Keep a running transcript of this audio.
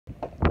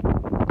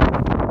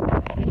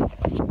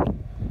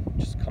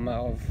Just come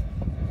out of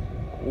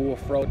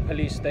Wharf Road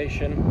Police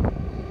Station.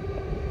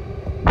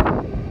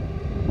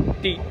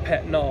 Deep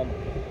Pet Nam.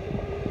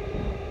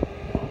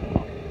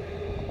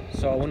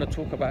 So I want to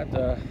talk about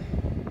the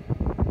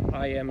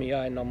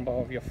I.M.E.I number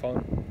of your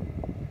phone,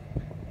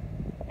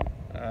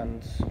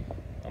 and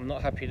I'm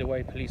not happy the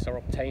way police are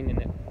obtaining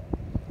it.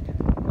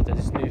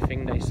 There's this new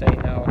thing they say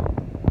now,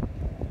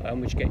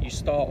 which get you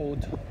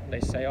startled. They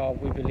say, oh,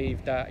 we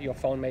believe that your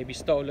phone may be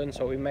stolen,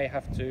 so we may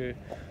have to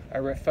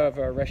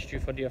further arrest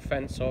you for the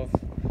offence of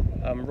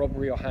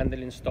robbery or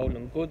handling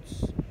stolen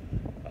goods.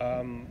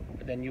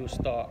 But then you'll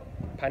start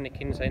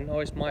panicking, saying, no,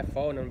 it's my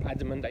phone, and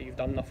adamant that you've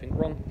done nothing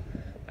wrong.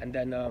 And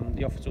then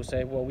the officer will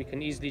say, well, we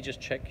can easily just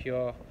check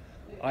your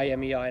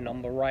I.M.E.I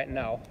number right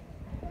now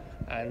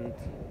and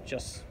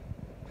just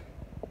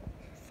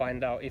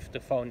find out if the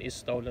phone is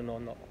stolen or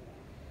not.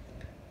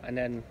 And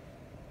then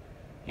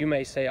you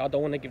may say, I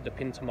don't want to give the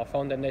PIN to my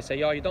phone. Then they say,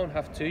 yeah, you don't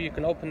have to. You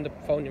can open the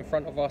phone in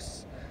front of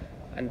us,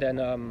 and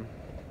then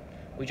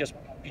you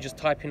just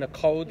type in a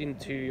code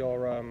into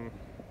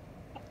your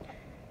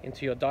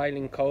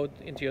dialing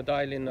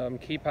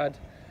keypad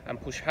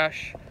and push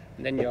hash,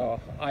 and then your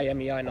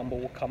I.M.E.I number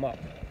will come up.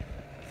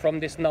 From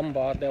this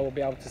number, they will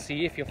be able to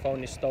see if your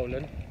phone is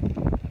stolen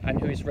and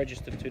who it's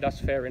registered to.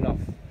 That's fair enough.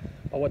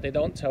 But what they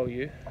don't tell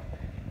you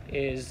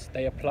is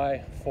they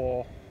apply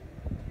for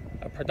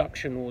a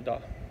production order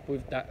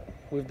with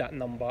that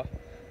number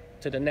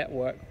to the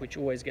network, which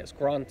always gets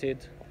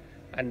granted,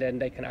 and then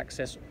they can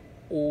access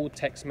all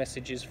text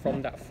messages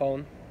from that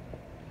phone,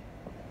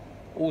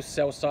 all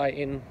cell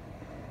sighting,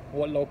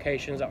 what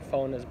locations that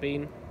phone has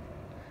been,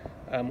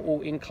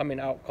 all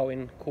incoming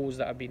outgoing calls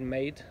that have been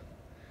made,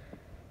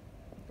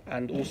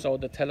 and also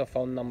the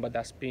telephone number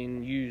that's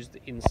been used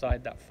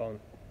inside that phone.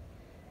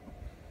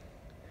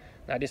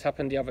 Now, this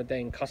happened the other day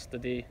in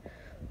custody.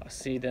 I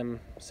see them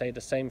say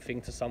the same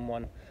thing to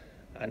someone,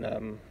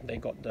 and they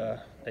got the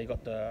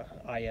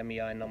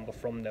I.M.E.I number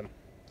from them.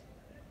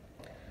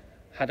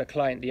 Had a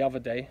client the other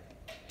day.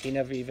 He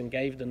never even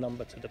gave the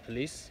number to the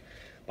police,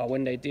 but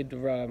when they did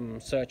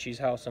search his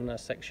house on a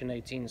Section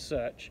 18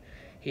 search,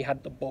 he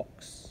had the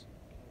box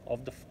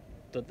of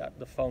that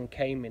the phone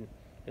came in.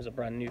 It was a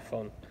brand new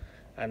phone,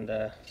 and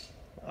the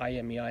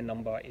I.M.E.I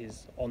number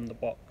is on the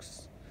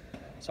box.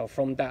 So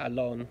from that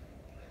alone,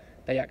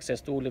 they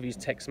accessed all of his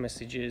text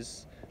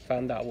messages,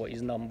 found out what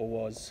his number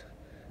was,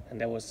 and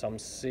there was some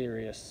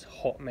serious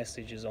hot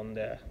messages on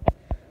there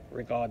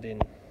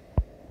regarding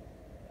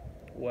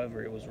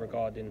whatever it was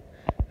regarding,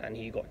 and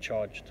he got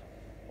charged.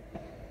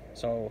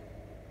 So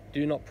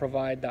do not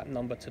provide that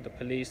number to the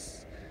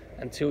police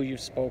until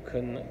you've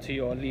spoken to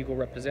your legal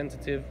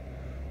representative.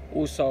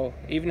 Also,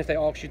 even if they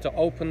ask you to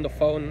open the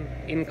phone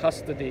in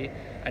custody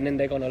and then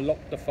they're going to lock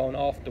the phone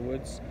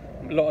afterwards,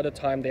 a lot of the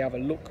time they have a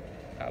look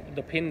at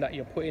the PIN that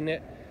you're putting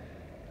it,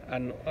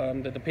 and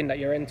the PIN that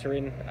you're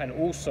entering, and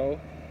also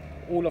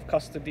all of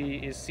custody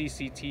is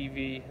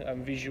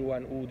CCTV, visual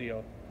and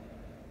audio.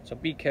 So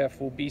be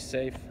careful, be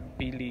safe,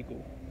 be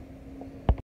legal.